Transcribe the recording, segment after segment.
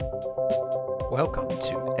Welcome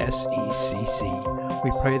to SECC.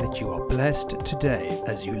 We pray that you are blessed today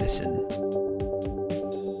as you listen.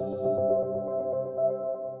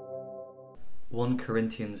 1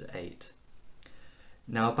 Corinthians 8.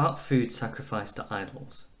 Now about food sacrificed to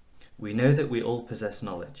idols. We know that we all possess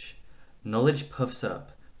knowledge. Knowledge puffs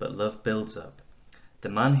up, but love builds up. The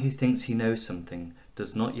man who thinks he knows something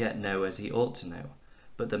does not yet know as he ought to know,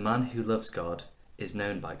 but the man who loves God is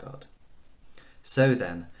known by God. So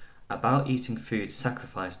then, about eating food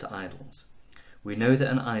sacrificed to idols. We know that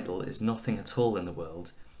an idol is nothing at all in the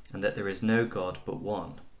world, and that there is no God but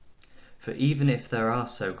one. For even if there are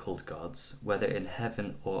so-called gods, whether in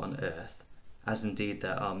heaven or on earth, as indeed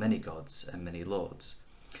there are many gods and many lords,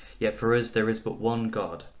 yet for us there is but one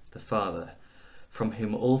God, the Father, from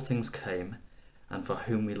whom all things came, and for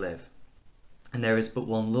whom we live. And there is but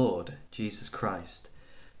one Lord, Jesus Christ,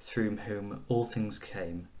 through whom all things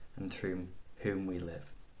came, and through whom we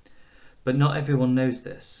live. But not everyone knows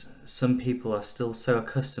this. Some people are still so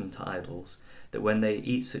accustomed to idols that when they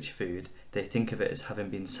eat such food, they think of it as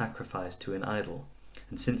having been sacrificed to an idol,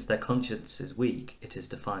 and since their conscience is weak, it is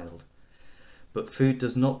defiled. But food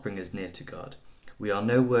does not bring us near to God. We are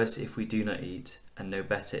no worse if we do not eat, and no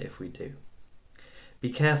better if we do.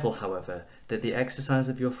 Be careful, however, that the exercise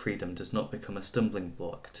of your freedom does not become a stumbling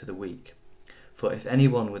block to the weak. For if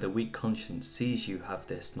anyone with a weak conscience sees you have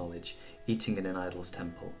this knowledge, eating in an idol's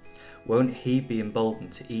temple, won't he be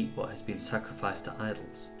emboldened to eat what has been sacrificed to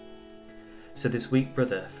idols? So this weak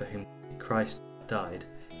brother for whom Christ died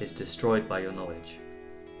is destroyed by your knowledge.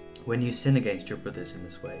 When you sin against your brothers in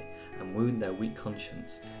this way and wound their weak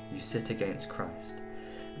conscience, you sit against Christ.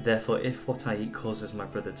 Therefore, if what I eat causes my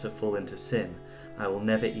brother to fall into sin, I will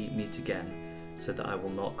never eat meat again, so that I will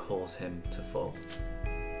not cause him to fall.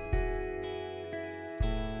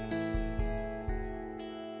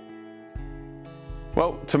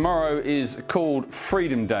 Well, tomorrow is called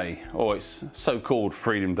Freedom Day, or it's so-called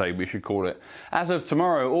Freedom Day, we should call it. As of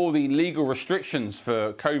tomorrow, all the legal restrictions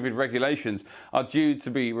for COVID regulations are due to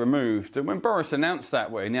be removed. And when Boris announced that,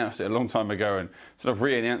 well, he announced it a long time ago and sort of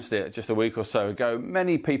re-announced it just a week or so ago,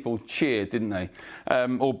 many people cheered, didn't they?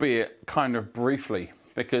 Albeit kind of briefly,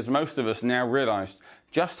 because most of us now realised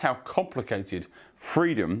just how complicated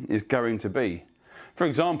freedom is going to be. For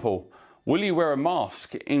example, will you wear a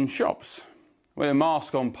mask in shops? Wear a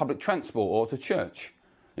mask on public transport or to church?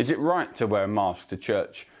 Is it right to wear a mask to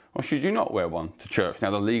church, or should you not wear one to church now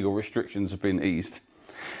the legal restrictions have been eased?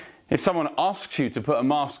 If someone asks you to put a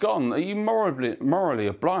mask on, are you morally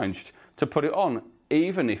obliged to put it on,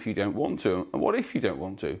 even if you don't want to? And what if you don't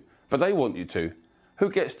want to, but they want you to? Who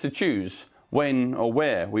gets to choose when or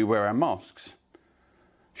where we wear our masks?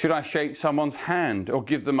 Should I shake someone's hand or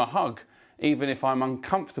give them a hug, even if I'm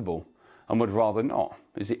uncomfortable and would rather not?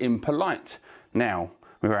 Is it impolite? Now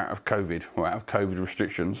we're out of COVID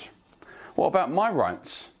restrictions. What about my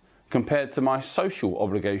rights compared to my social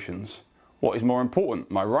obligations? What is more important,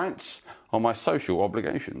 my rights or my social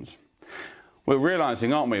obligations? We're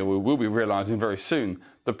realising, aren't we, or we will be realising very soon,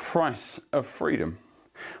 the price of freedom.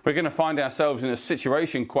 We're going to find ourselves in a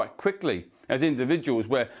situation quite quickly as individuals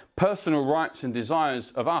where personal rights and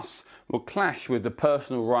desires of us will clash with the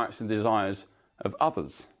personal rights and desires of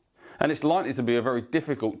others. And it's likely to be a very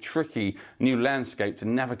difficult, tricky new landscape to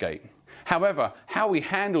navigate. However, how we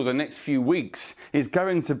handle the next few weeks is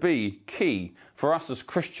going to be key for us as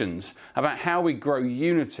Christians about how we grow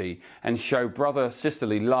unity and show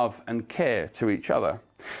brother-sisterly love and care to each other.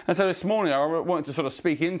 And so this morning I wanted to sort of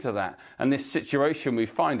speak into that and this situation we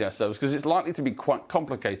find ourselves, because it's likely to be quite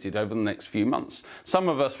complicated over the next few months. Some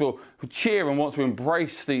of us will cheer and want to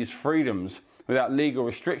embrace these freedoms without legal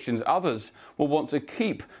restrictions. Others will want to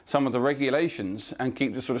keep some of the regulations and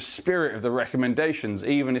keep the sort of spirit of the recommendations,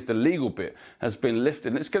 even if the legal bit has been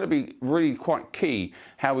lifted. And it's going to be really quite key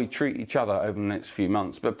how we treat each other over the next few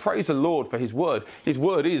months. But praise the Lord for His Word. His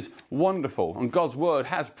Word is wonderful, and God's Word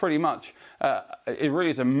has pretty much, it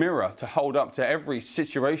really is a mirror to hold up to every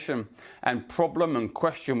situation and problem and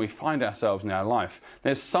question we find ourselves in our life.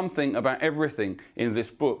 There's something about everything in this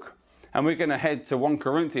book. And we're going to head to 1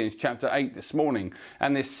 Corinthians chapter 8 this morning,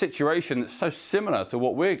 and this situation that's so similar to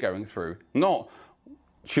what we're going through. Not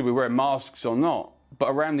should we wear masks or not, but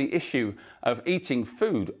around the issue of eating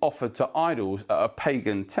food offered to idols at a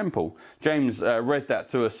pagan temple. James read that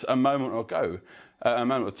to us a moment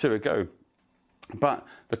or two ago. But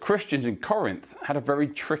the Christians in Corinth had a very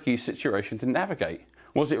tricky situation to navigate.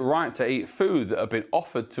 Was it right to eat food that had been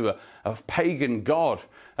offered to a pagan god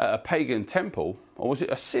at a pagan temple, or was it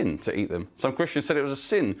a sin to eat them? Some Christians said it was a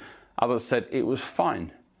sin, others said it was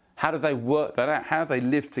fine. How do they work that out? How do they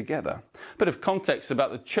live together? A bit of context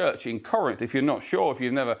about the church in Corinth, if you're not sure, if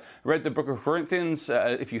you've never read the book of Corinthians,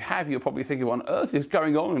 if you have, you're probably thinking, what on earth is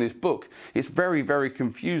going on in this book? It's very, very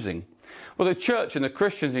confusing. Well, the church and the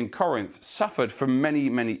Christians in Corinth suffered from many,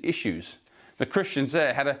 many issues. The Christians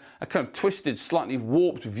there had a kind of twisted, slightly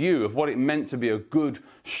warped view of what it meant to be a good,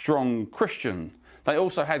 strong Christian. They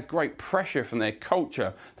also had great pressure from their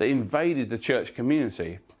culture that invaded the church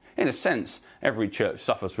community. In a sense, every church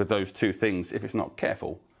suffers with those two things if it's not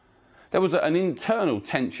careful. There was an internal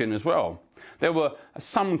tension as well. There were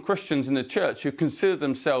some Christians in the church who considered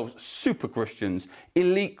themselves super Christians,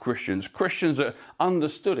 elite Christians, Christians that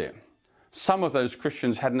understood it. Some of those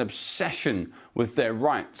Christians had an obsession with their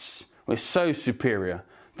rights. We're so superior.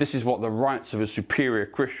 This is what the rights of a superior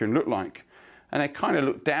Christian look like. And they kind of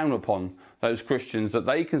looked down upon those Christians that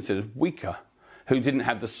they considered weaker, who didn't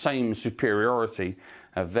have the same superiority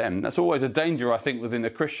of them. That's always a danger, I think, within the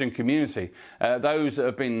Christian community. Those that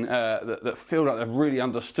have been that feel like they've really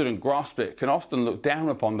understood and grasped it can often look down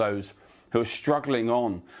upon those who are struggling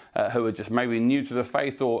on, who are just maybe new to the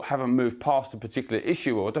faith or haven't moved past a particular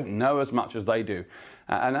issue or don't know as much as they do.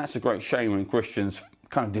 And that's a great shame when Christians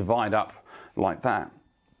kind of divide up like that.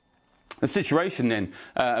 The situation then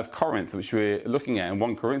of Corinth, which we're looking at in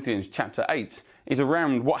 1 Corinthians chapter 8, is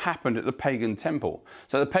around what happened at the pagan temple.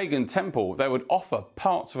 So the pagan temple, they would offer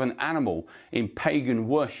parts of an animal in pagan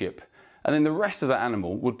worship, and then the rest of that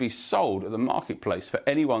animal would be sold at the marketplace for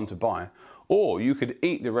anyone to buy. Or you could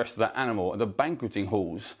eat the rest of that animal at the banqueting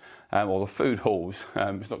halls, or the food halls,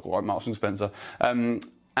 it's not quite Marks and Spencer,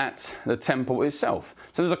 at the temple itself.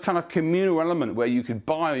 So there's a kind of communal element where you could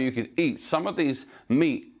buy or you could eat some of these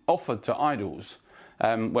meat offered to idols,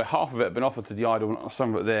 where half of it had been offered to the idol and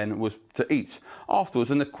some of it then was to eat afterwards.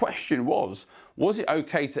 And the question was it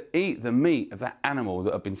okay to eat the meat of that animal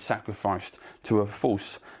that had been sacrificed to a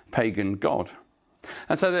false pagan god?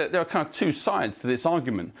 And so there are kind of two sides to this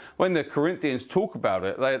argument. When the Corinthians talk about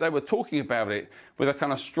it, they were talking about it with a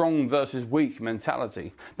kind of strong versus weak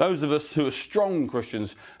mentality. Those of us who are strong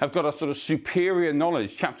Christians have got a sort of superior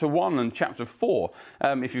knowledge. Chapter 1 and chapter 4,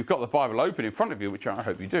 if you've got the Bible open in front of you, which I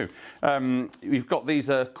hope you do, you've got these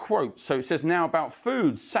quotes. So it says, now about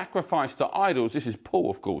food sacrificed to idols. This is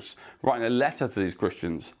Paul, of course, writing a letter to these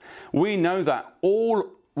Christians. We know that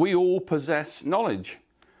we all possess knowledge.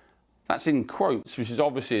 That's in quotes, which is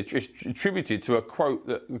obviously attributed to a quote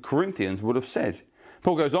that the Corinthians would have said.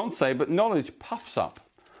 Paul goes on to say, but knowledge puffs up,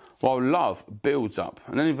 while love builds up.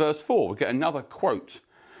 And then in verse 4, we get another quote.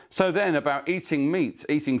 So then, about eating meat,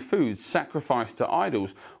 eating food sacrificed to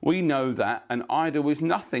idols, we know that an idol is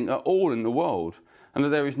nothing at all in the world, and that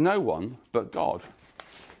there is no one but God.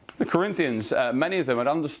 The Corinthians, many of them had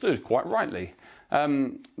understood quite rightly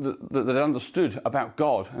that they'd understood about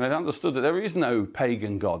God, and they'd understood that there is no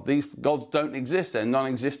pagan God. These gods don't exist, they're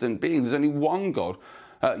non-existent beings. There's only one God,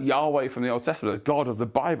 Yahweh from the Old Testament, the God of the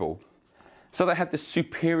Bible. So they had this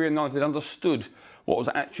superior knowledge, they'd understood what was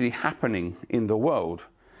actually happening in the world.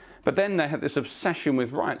 But then they had this obsession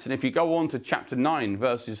with rights, and if you go on to chapter 9,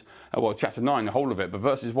 chapter 9, the whole of it, but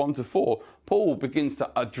verses 1 to 4, Paul begins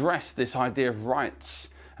to address this idea of rights,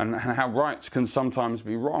 and how rights can sometimes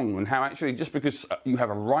be wrong, and how actually just because you have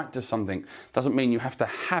a right to something doesn't mean you have to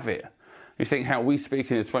have it. You think how we speak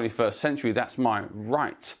in the 21st century, that's my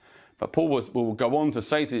right. But Paul will go on to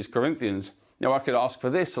say to these Corinthians, I could ask for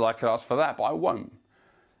this or I could ask for that, but I won't.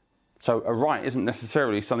 So a right isn't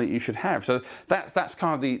necessarily something you should have. So that's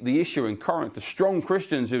kind of the issue in Corinth. The strong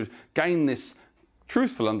Christians who gain this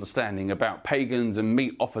truthful understanding about pagans and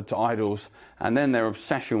meat offered to idols, and then their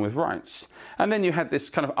obsession with rights. And then you had this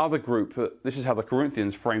kind of other group, this is how the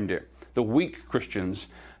Corinthians framed it, the weak Christians,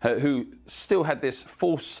 who still had this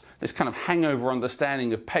kind of hangover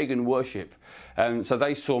understanding of pagan worship. And so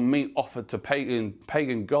they saw meat offered to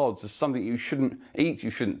pagan gods as something you shouldn't eat, you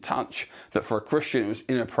shouldn't touch, that for a Christian it was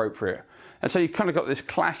inappropriate. And so you kind of got this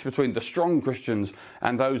clash between the strong Christians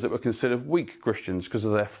and those that were considered weak Christians because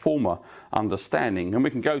of their former understanding. And we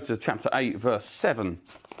can go to chapter 8, verse 7,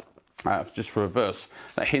 just for a verse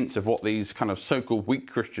that hints of what these kind of so-called weak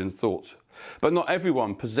Christians thought. But not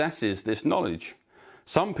everyone possesses this knowledge.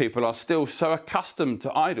 Some people are still so accustomed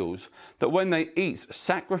to idols that when they eat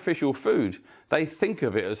sacrificial food, they think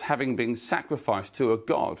of it as having been sacrificed to a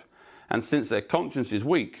god. And since their conscience is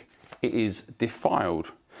weak, it is defiled.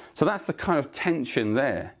 So that's the kind of tension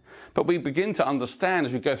there. But we begin to understand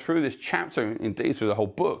as we go through this chapter, indeed through the whole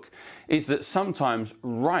book, is that sometimes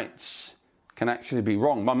rights can actually be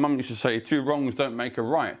wrong. My mum used to say, 2 wrongs don't make a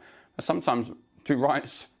right. But sometimes 2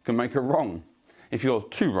 rights can make a wrong. If you're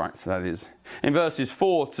 2 rights, that is. In verses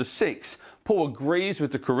 4 to 6, Paul Paul agrees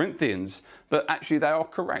with the Corinthians that actually they are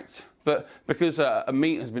correct. That because a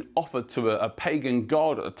meat has been offered to a pagan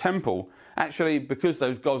god at a temple, actually because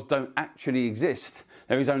those gods don't actually exist,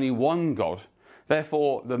 there is only one God.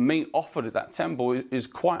 Therefore, the meat offered at that temple is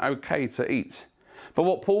quite okay to eat. But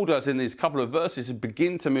what Paul does in these couple of verses is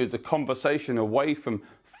begin to move the conversation away from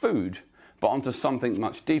food, but onto something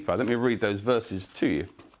much deeper. Let me read those verses to you.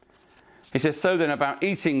 He says, so then about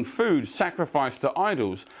eating food sacrificed to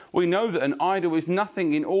idols, we know that an idol is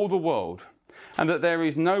nothing in all the world, and that there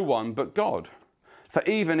is no one but God. For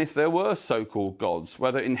even if there were so-called gods,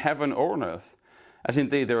 whether in heaven or on earth, as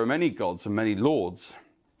indeed there are many gods and many lords,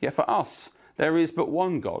 yet for us there is but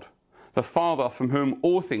one God, the Father from whom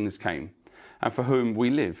all things came, and for whom we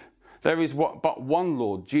live. There is but one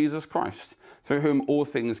Lord, Jesus Christ, through whom all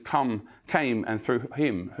things came, and through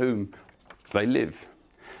him whom they live.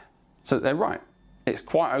 So they're right. It's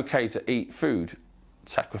quite okay to eat food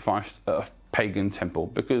sacrificed at a pagan temple,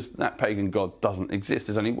 because that pagan god doesn't exist.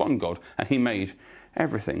 There's only one God, and he made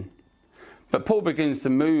everything. But Paul begins to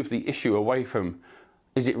move the issue away from,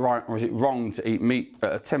 is it right or is it wrong to eat meat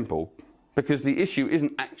at a temple? Because the issue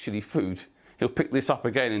isn't actually food. He'll pick this up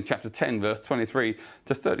again in chapter 10, verse 23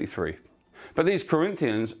 to 33. But these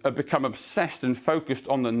Corinthians have become obsessed and focused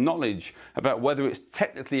on the knowledge about whether it's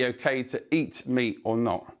technically okay to eat meat or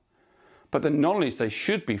not. But the knowledge they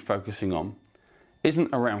should be focusing on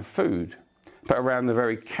isn't around food, but around the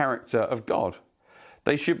very character of God.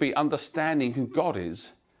 They should be understanding who God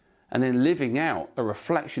is and then living out a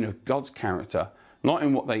reflection of God's character, not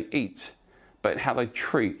in what they eat, but in how they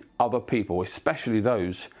treat other people, especially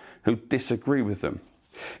those who disagree with them.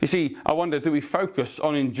 You see, I wonder, do we focus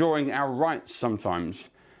on enjoying our rights sometimes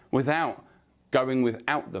without going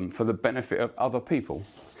without them for the benefit of other people?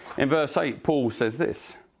 In verse 8, Paul says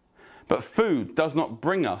this, but food does not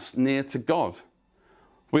bring us near to God.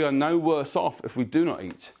 We are no worse off if we do not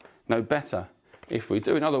eat, no better if we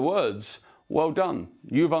do. In other words, well done.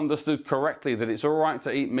 You've understood correctly that it's all right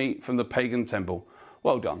to eat meat from the pagan temple.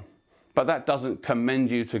 Well done. But that doesn't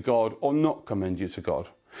commend you to God or not commend you to God.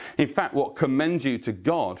 In fact, what commends you to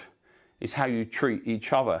God is how you treat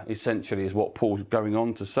each other, essentially, is what Paul's going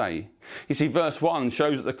on to say. You see, verse 1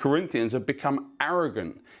 shows that the Corinthians have become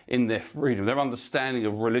arrogant in their freedom, their understanding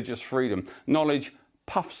of religious freedom. Knowledge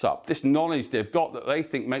puffs up. This knowledge they've got that they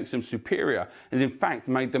think makes them superior has in fact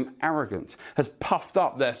made them arrogant, has puffed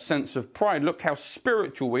up their sense of pride. Look how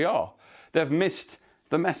spiritual we are. They've missed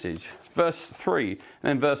the message. Verse 3 and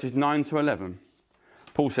then verses 9 to 11.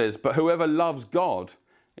 Paul says, but whoever loves God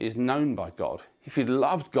is known by God. If you'd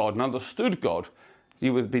loved God and understood God,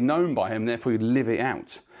 you would be known by him, therefore you'd live it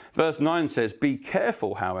out. Verse 9 says, be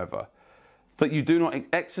careful, however, that you do not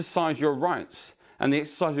exercise your rights, and the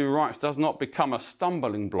exercise of your rights does not become a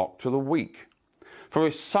stumbling block to the weak. For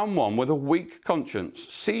if someone with a weak conscience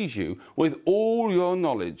sees you with all your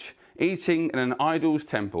knowledge eating in an idol's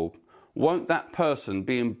temple, won't that person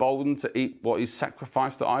be emboldened to eat what is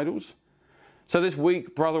sacrificed to idols? So this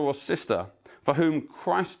weak brother or sister for whom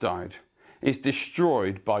Christ died is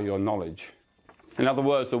destroyed by your knowledge. In other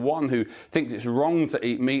words, the one who thinks it's wrong to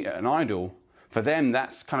eat meat at an idol, for them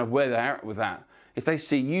that's kind of where they're at with that. If they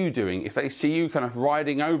see you doing, if they see you kind of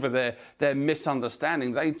riding over their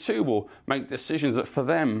misunderstanding, they too will make decisions that for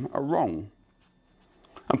them are wrong.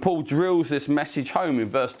 And Paul drills this message home in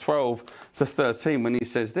verse 12 to 13 when he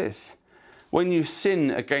says this, when you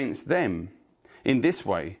sin against them in this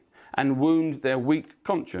way and wound their weak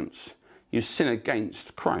conscience, you sin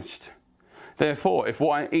against Christ. Therefore, if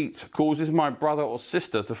what I eat causes my brother or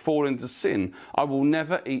sister to fall into sin, I will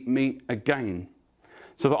never eat meat again,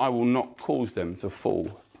 so that I will not cause them to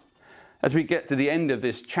fall. As we get to the end of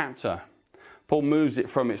this chapter, Paul moves it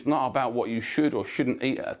from it's not about what you should or shouldn't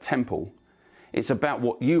eat at a temple. It's about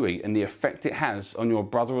what you eat and the effect it has on your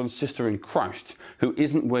brother and sister in Christ who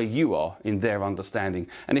isn't where you are in their understanding.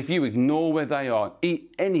 And if you ignore where they are,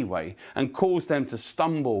 eat anyway, and cause them to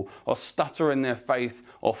stumble or stutter in their faith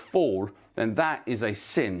or fall, then that is a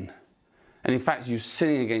sin. And in fact, you're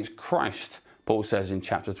sinning against Christ, Paul says in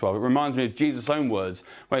chapter 12. It reminds me of Jesus' own words,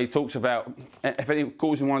 where he talks about if any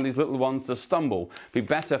causing one of these little ones to stumble, it'd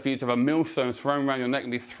be better for you to have a millstone thrown around your neck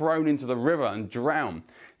and be thrown into the river and drown.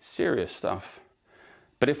 Serious stuff.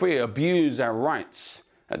 But if we abuse our rights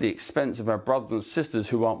at the expense of our brothers and sisters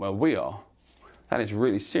who aren't where we are, that is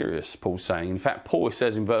really serious, Paul's saying. In fact, Paul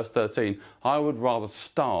says in verse 13, I would rather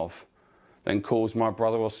starve than cause my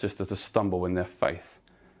brother or sister to stumble in their faith.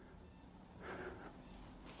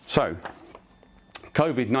 So,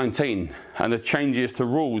 COVID-19 and the changes to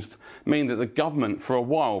rules mean that the government, for a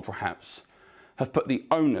while perhaps, have put the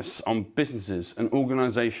onus on businesses and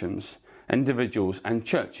organisations, individuals and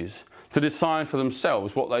churches to decide for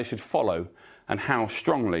themselves what they should follow and how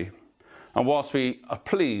strongly. And whilst we are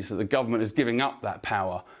pleased that the government is giving up that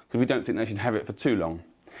power, because we don't think they should have it for too long,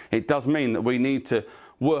 it does mean that we need to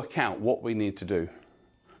work out what we need to do.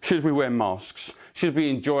 Should we wear masks? Should we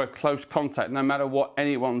enjoy close contact no matter what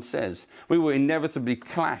anyone says? We will inevitably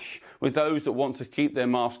clash with those that want to keep their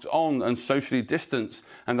masks on and socially distance,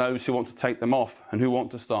 and those who want to take them off and who want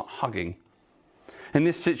to start hugging. In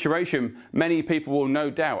this situation, many people will no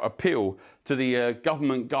doubt appeal to the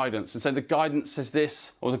government guidance and say the guidance says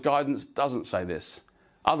this or the guidance doesn't say this.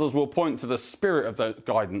 Others will point to the spirit of the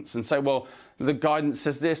guidance and say, well, the guidance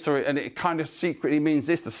says this, and it kind of secretly means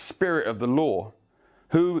this, the spirit of the law.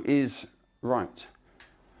 Who is right?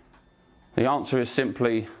 The answer is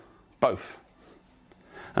simply both.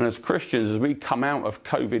 And as Christians, as we come out of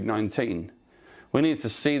COVID-19, we need to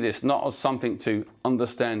see this not as something to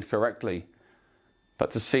understand correctly,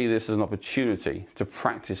 but to see this as an opportunity to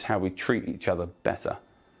practice how we treat each other better.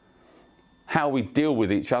 How we deal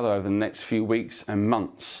with each other over the next few weeks and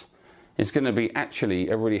months is going to be actually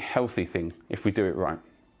a really healthy thing if we do it right.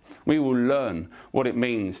 We will learn what it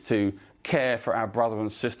means to care for our brother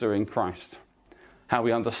and sister in Christ, how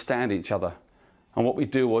we understand each other, and what we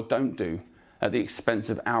do or don't do at the expense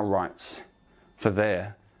of our rights for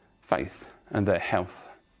their faith and their health.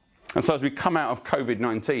 And so as we come out of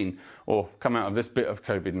COVID-19, or come out of this bit of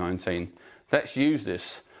COVID-19, let's use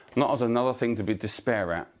this not as another thing to be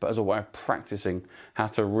despair at, but as a way of practicing how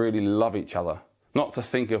to really love each other, not to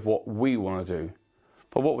think of what we want to do,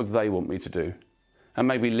 but what would they want me to do, and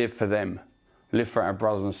maybe live for them. Live for our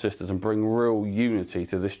brothers and sisters and bring real unity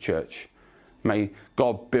to this church. May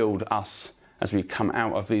God build us as we come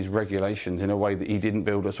out of these regulations in a way that He didn't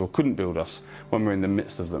build us or couldn't build us when we're in the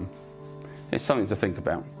midst of them. It's something to think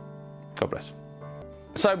about. God bless.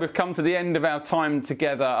 So we've come to the end of our time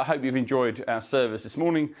together. I hope you've enjoyed our service this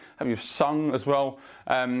morning. I hope you've sung as well,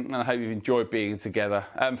 and I hope you've enjoyed being together.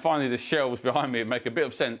 Finally, the shelves behind me make a bit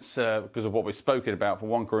of sense because of what we've spoken about for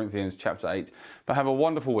 1 Corinthians chapter 8. But have a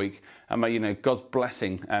wonderful week, and may you know God's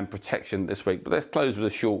blessing and protection this week. But let's close with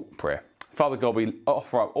a short prayer. Father God, we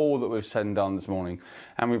offer up all that we've said and done this morning,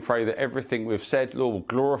 and we pray that everything we've said, Lord, will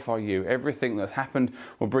glorify you. Everything that's happened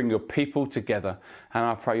will bring your people together, and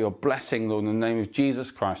I pray your blessing, Lord, in the name of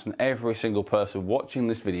Jesus Christ, and every single person watching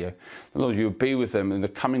this video. Lord, you will be with them in the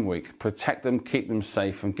coming week. Protect them, keep them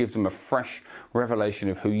safe, and give them a fresh revelation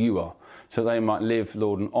of who you are, so they might live,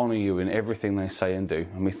 Lord, and honour you in everything they say and do.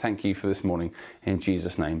 And we thank you for this morning. In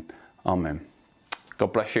Jesus' name, amen.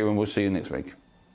 God bless you, and we'll see you next week.